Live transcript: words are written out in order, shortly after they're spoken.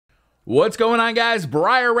What's going on, guys?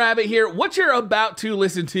 Briar Rabbit here. What you're about to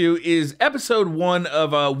listen to is episode 1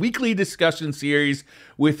 of a weekly discussion series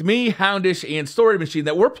with me, Houndish, and Story Machine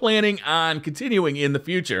that we're planning on continuing in the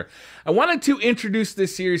future. I wanted to introduce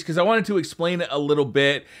this series because I wanted to explain it a little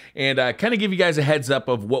bit and kind of give you guys a heads up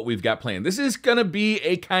of what we've got planned. This is going to be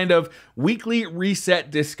a kind of weekly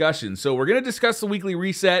reset discussion. So we're going to discuss the weekly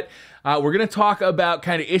reset. We're going to talk about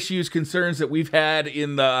kind of issues, concerns that we've had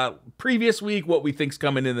in the previous week, what we think's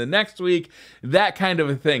coming in the next week, that kind of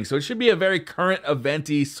a thing. So it should be a very current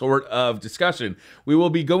event-y sort of discussion. We will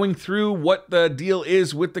be going through what the deal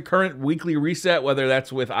is with the current weekly reset, whether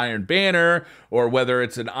that's with Iron Banner or whether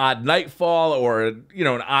it's an odd Nightfall or, you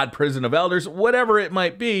know, an odd Prison of Elders, whatever it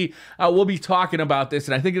might be. We'll be talking about this,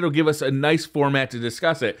 and I think it'll give us a nice format to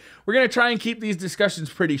discuss it. We're going to try and keep these discussions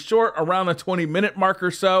pretty short, around the 20-minute mark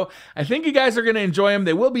or so. I think you guys are going to enjoy them.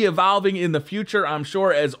 They will be evolving in the future, I'm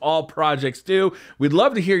sure, as all projects do. We'd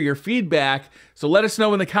love to hear your feedback, so let us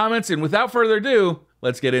know in the comments. And without further ado,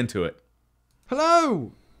 let's get into it.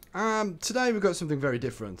 Hello! Today we've got something very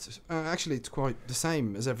different. Actually, it's quite the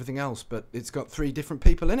same as everything else, but it's got 3 different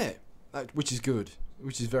people in it, which is good,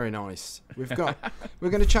 which is very nice. We're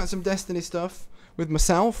going to chat some Destiny stuff with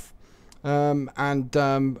myself and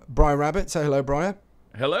Briar Rabbit. Say hello, Briar.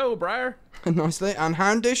 Hello, Briar. Nicely. And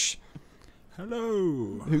Houndish.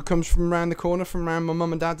 Hello. Who comes from around the corner, from around my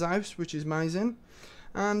mum and dad's house, which is amazing.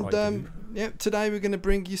 And yeah, today we're going to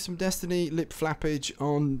bring you some Destiny lip flappage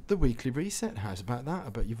on the weekly reset. How's about that? I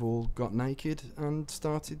bet you've all got naked and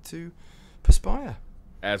started to perspire.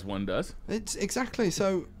 As one does. It's exactly.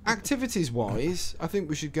 So activities-wise, I think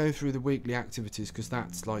we should go through the weekly activities because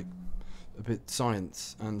that's like a bit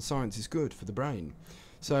science, and science is good for the brain.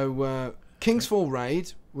 So King's Fall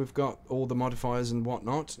Raid, we've got all the modifiers and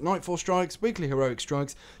whatnot. Nightfall Strikes, Weekly Heroic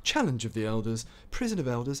Strikes, Challenge of the Elders, Prison of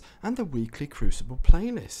Elders, and the Weekly Crucible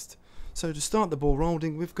playlist. So to start the ball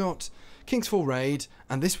rolling, we've got King's Fall Raid,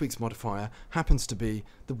 and this week's modifier happens to be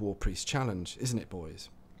the War Priest Challenge, isn't it, boys?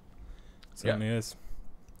 Certainly is.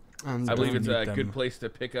 And I believe it's a good place to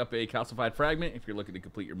pick up a calcified fragment if you're looking to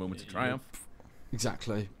complete your Moments of Triumph.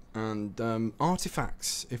 Exactly. And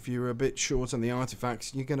artifacts, if you're a bit short on the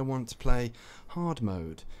artifacts, you're going to want to play hard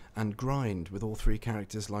mode and grind with all 3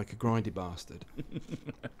 characters like a grindy bastard.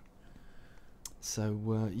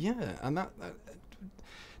 So yeah, and that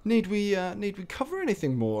need we cover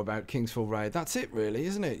anything more about King's Fall Raid? That's it, really,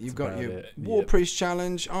 isn't it? You've got your War Priest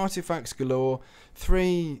Challenge, artifacts galore.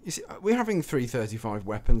 We're having 335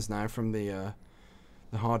 weapons now from the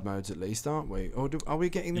hard modes, at least, aren't we? Or are we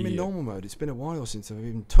getting them in normal mode? It's been a while since I've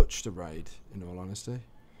even touched a raid, in all honesty.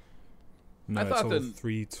 No, I thought it's all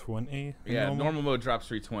 320. Yeah, normal mode drops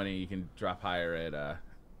 320. You can drop higher at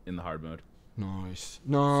in the hard mode. Nice.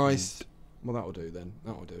 Nice. Well, that'll do then.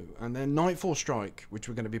 That'll do. And then Nightfall Strike, which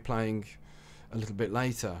we're going to be playing a little bit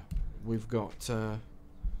later. We've got...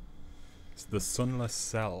 It's the Sunless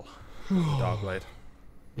Cell. Darkblade.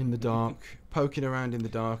 In the dark. Poking around in the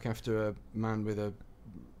dark after a man with a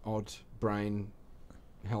odd brain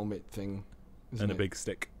helmet thing, And a big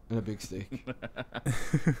stick. And a big stick.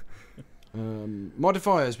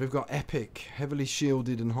 Modifiers, we've got epic, heavily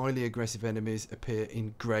shielded and highly aggressive enemies appear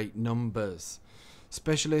in great numbers.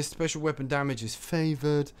 Specialist, special weapon damage is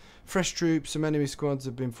favoured. Fresh troops, some enemy squads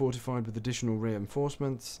have been fortified with additional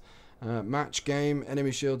reinforcements. Match game, enemy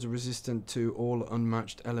shields are resistant to all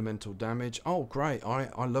unmatched elemental damage. Oh, great.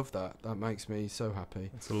 I love that. That makes me so happy.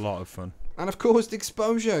 It's a lot of fun. And of course,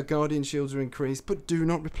 exposure. Guardian shields are increased, but do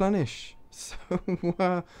not replenish. So,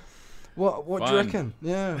 what do you reckon?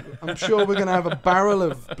 Yeah, I'm sure we're going to have a barrel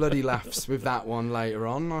of bloody laughs with that one later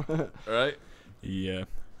on. Right? Yeah,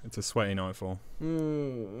 it's a sweaty nightfall.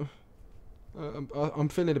 I'm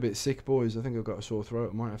feeling a bit sick, boys. I think I've got a sore throat.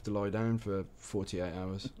 I might have to lie down for 48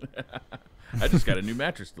 hours. I just got a new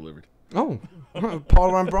mattress delivered. Oh,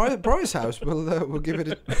 pile around Briar's house. We'll give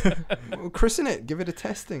it we'll christen it. Give it a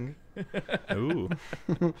testing. Ooh.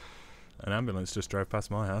 An ambulance just drove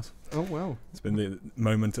past my house. Oh, well. It's been the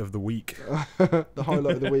moment of the week. The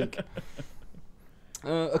highlight of the week.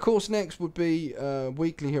 Of course, next would be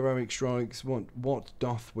Weekly Heroic Strikes. What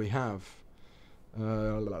doth we have?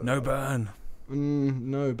 No burn.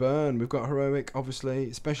 No burn. We've got Heroic,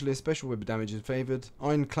 obviously. Specialist, special weapon damage is favoured.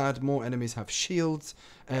 Ironclad, more enemies have shields.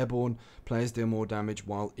 Airborne, players deal more damage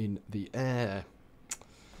while in the air.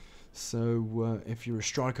 So if you're a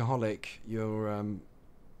strikeaholic, you're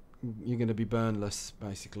going to be burnless,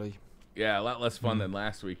 basically. Yeah, a lot less fun than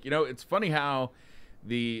last week. You know, it's funny how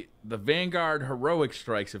the Vanguard Heroic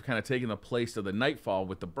Strikes have kind of taken the place of the Nightfall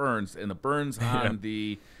with the burns, and the burns on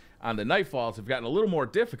the Nightfalls have gotten a little more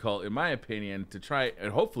difficult, in my opinion, to try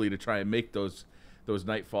and hopefully to try and make those those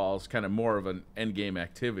nightfalls kind of more of an end game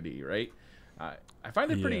activity, right? I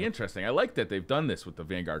find it pretty interesting. I like that they've done this with the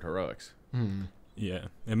Vanguard Heroics. Yeah,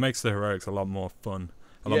 it makes the heroics a lot more fun,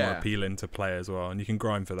 a lot more appealing to play as well, and you can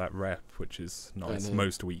grind for that rep, which is nice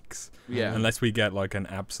most weeks. Yeah, unless we get like an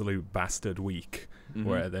absolute bastard week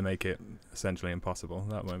where they make it essentially impossible.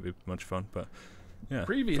 That won't be much fun, but yeah.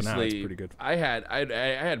 Previously, for now, it's pretty good. I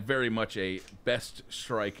had very much a best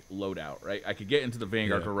strike loadout. Right, I could get into the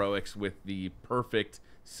Vanguard Heroics with the perfect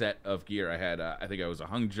set of gear. I had I think I was a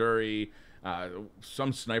hung jury.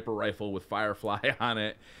 Some sniper rifle with Firefly on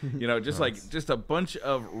it, just a bunch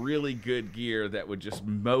of really good gear that would just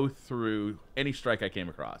mow through any strike I came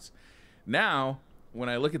across. Now, when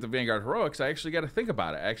I look at the Vanguard Heroics, I actually got to think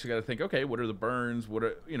about it. I actually got to think, okay, what are the burns? What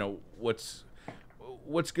are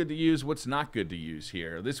what's good to use? What's not good to use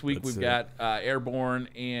here? This week we've got airborne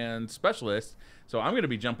and specialist. So I'm going to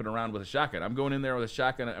be jumping around with a shotgun. I'm going in there with a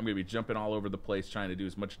shotgun. I'm going to be jumping all over the place trying to do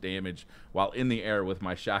as much damage while in the air with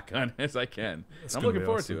my shotgun as I can. I'm looking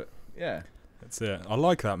forward to it. Yeah. That's it. I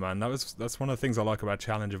like that, man. That's one of the things I like about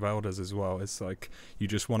Challenge of Elders as well. It's like you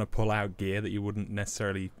just want to pull out gear that you wouldn't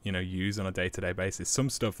necessarily, use on a day-to-day basis. Some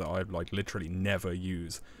stuff that I'd like literally never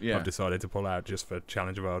use, I've decided to pull out just for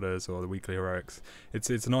Challenge of Elders or the weekly heroics.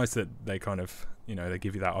 It's nice that they kind of, they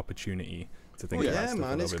give you that opportunity to think about stuff a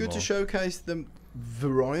little it's bit good more. to showcase the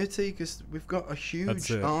variety because we've got a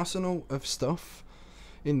huge arsenal of stuff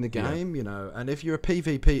in the game, and if you're a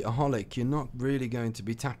PvP-aholic, you're not really going to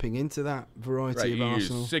be tapping into that variety of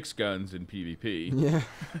arsenal. You use 6 guns in PvP.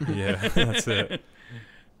 Yeah, that's it.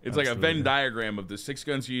 It's like a Venn diagram of the 6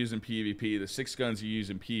 guns you use in PvP, the 6 guns you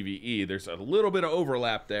use in PvE. There's a little bit of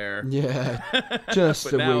overlap there. Yeah,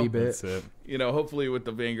 just a wee bit. That's it. Hopefully with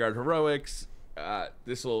the Vanguard Heroics,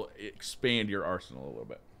 this will expand your arsenal a little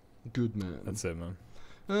bit. Good man. That's it,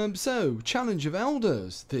 man. So, Challenge of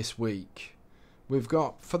Elders this week. We've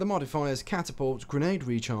got, for the modifiers, catapult, grenade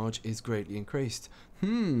recharge is greatly increased.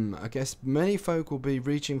 I guess many folk will be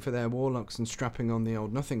reaching for their warlocks and strapping on the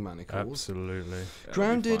old nothing manacles. Absolutely.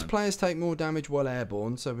 Grounded players take more damage while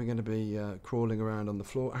airborne, so we're going to be crawling around on the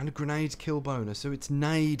floor. And a grenade kill bonus, so it's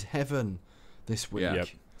nade heaven this week. Yeah.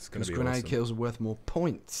 Because grenade kills are worth more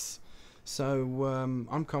points. So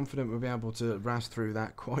I'm confident we'll be able to razz through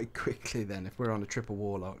that quite quickly then if we're on a triple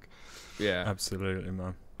warlock. Yeah. Absolutely,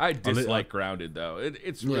 man. I dislike grounded though.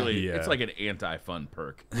 It's really it's like an anti-fun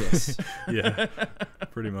perk. Yes. Yeah.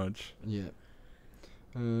 Pretty much. Yeah.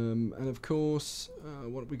 And of course,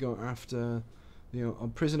 what we got after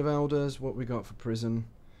on Prison of Elders? What we got for prison?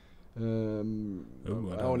 Not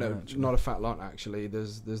a fat lot actually.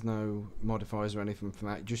 There's no modifiers or anything for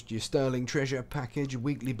that. Just your Sterling Treasure package,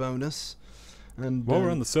 weekly bonus. And while we're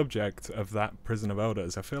on the subject of that Prison of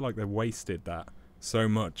Elders, I feel like they wasted that so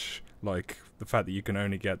much. Like the fact that you can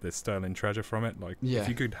only get this Sterling Treasure from it. Like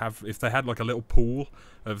if they had like a little pool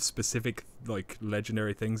of specific like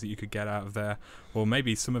legendary things that you could get out of there, or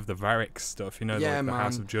maybe some of the Varric stuff, like the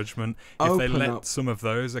House of Judgment. If they let some of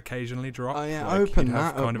those occasionally drop, open you'd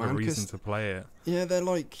that have kind up, of a man, reason to play it. Yeah, they're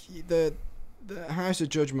like the House of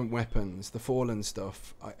Judgment weapons, the Fallen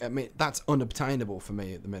stuff. I mean, that's unobtainable for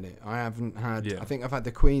me at the minute. I haven't had. I think I've had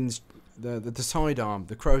the Queen's. The sidearm,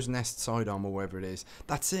 the crow's nest sidearm or whatever it is.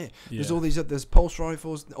 That's it. There's all these. There's pulse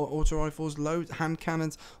rifles, auto rifles, loads, hand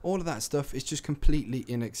cannons. All of that stuff is just completely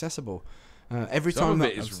inaccessible. Every time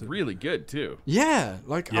that is really good too. Yeah,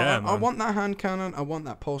 I want that hand cannon. I want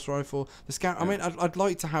that pulse rifle. The scout. I mean, I'd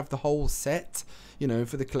like to have the whole set,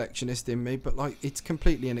 for the collectionist in me. But it's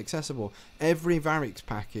completely inaccessible. Every Varric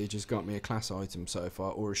package has got me a class item so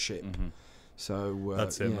far or a ship. So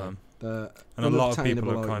that's it, man. And a lot of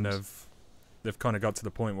people have they've kind of got to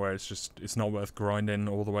the point where it's not worth grinding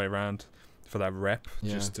all the way around for that rep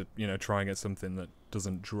just to try and get something that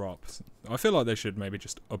doesn't drop. I feel like they should maybe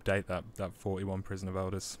just update that 41 Prison of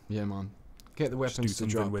Elders. Yeah, man. Get the weapons just do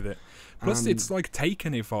to something drop with it. Plus, it's like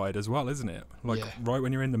Takenified as well, isn't it? Like right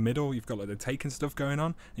when you're in the middle, you've got like the Taken stuff going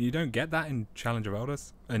on, and you don't get that in Challenge of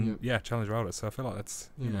Elders. And Challenge of Elders. So I feel like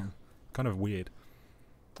that's kind of weird.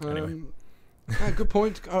 Anyway. Good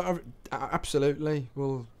point. Absolutely.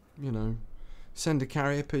 We'll send a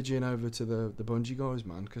carrier pigeon over to the Bungie guys,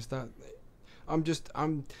 man, because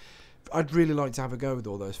I'd really like to have a go with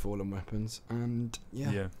all those Fallen weapons, and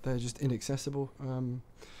they're just inaccessible.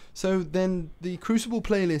 So then the Crucible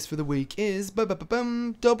playlist for the week is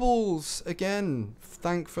doubles again,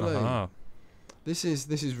 thankfully. This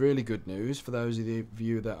is really good news for those of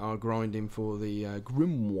you that are grinding for the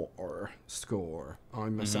Grimoire score. I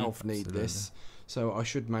myself need this, so I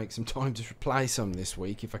should make some time to play some this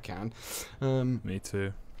week if I can. Me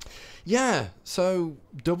too. Yeah, so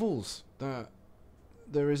doubles.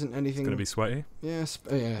 there isn't anything. It's going to be sweaty. Yes.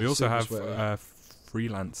 Yeah, we also have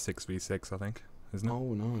freelance 6v6, I think, isn't it?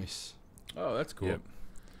 Oh, nice. Oh, that's cool. Yep.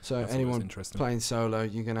 So That's anyone playing solo,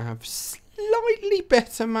 you're going to have slightly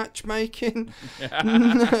better matchmaking.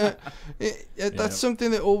 That's something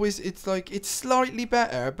that always, it's like, it's slightly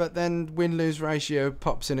better, but then win-lose ratio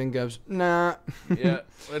pops in and goes, nah. Yeah,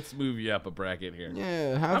 let's move you up a bracket here.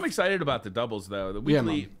 Yeah. I'm excited about the doubles, though. The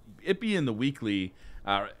weekly, it being the weekly,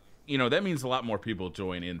 you know, that means a lot more people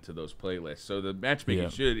join into those playlists. So the matchmaking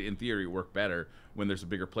should, in theory, work better when there's a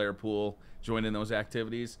bigger player pool joining those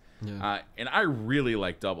activities. Yeah. And I really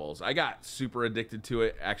like doubles. I got super addicted to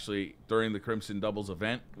it, actually, during the Crimson Doubles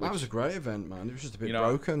event. That was a great event, man. It was just a bit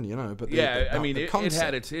broken, you know. But I mean, it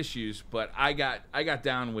had its issues, but I got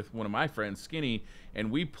down with one of my friends, Skinny,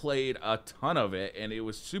 and we played a ton of it, and it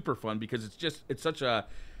was super fun because it's such a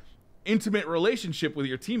intimate relationship with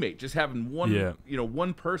your teammate, just having one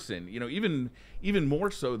one person, even more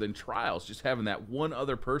so than trials, just having that one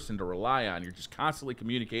other person to rely on. You're just constantly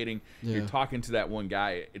communicating. You're talking to that one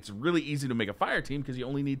guy. It's really easy to make a fire team because you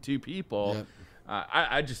only need 2 people.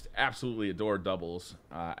 I just absolutely adore doubles,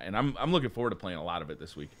 and I'm looking forward to playing a lot of it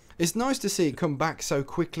this week. It's nice to see it come back so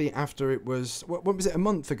quickly after it was, what was it, a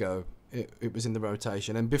month ago? It was in the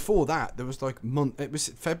rotation, and before that there was like it was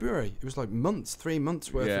February. It was like 3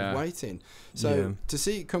 months worth of waiting. So to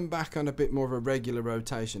see it come back on a bit more of a regular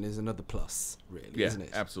rotation is another plus, really, isn't it?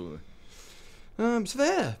 Absolutely.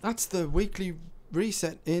 So that's the weekly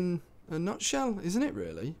reset in a nutshell, isn't it?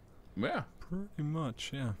 Really? Yeah. Pretty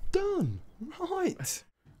much. Yeah. Done. Right.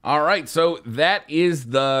 All right, so that is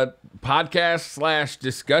the podcast /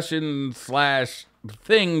 discussion /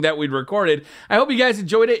 thing that we'd recorded. I hope you guys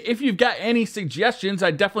enjoyed it. If you've got any suggestions,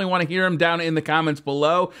 I definitely want to hear them down in the comments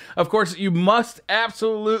below. Of course, you must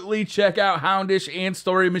absolutely check out Houndish and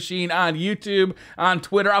Story Machine on YouTube, on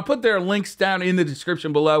Twitter. I'll put their links down in the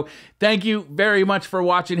description below. Thank you very much for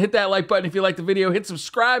watching. Hit that like button if you like the video. Hit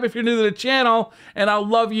subscribe if you're new to the channel, and I'll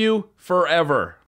love you forever.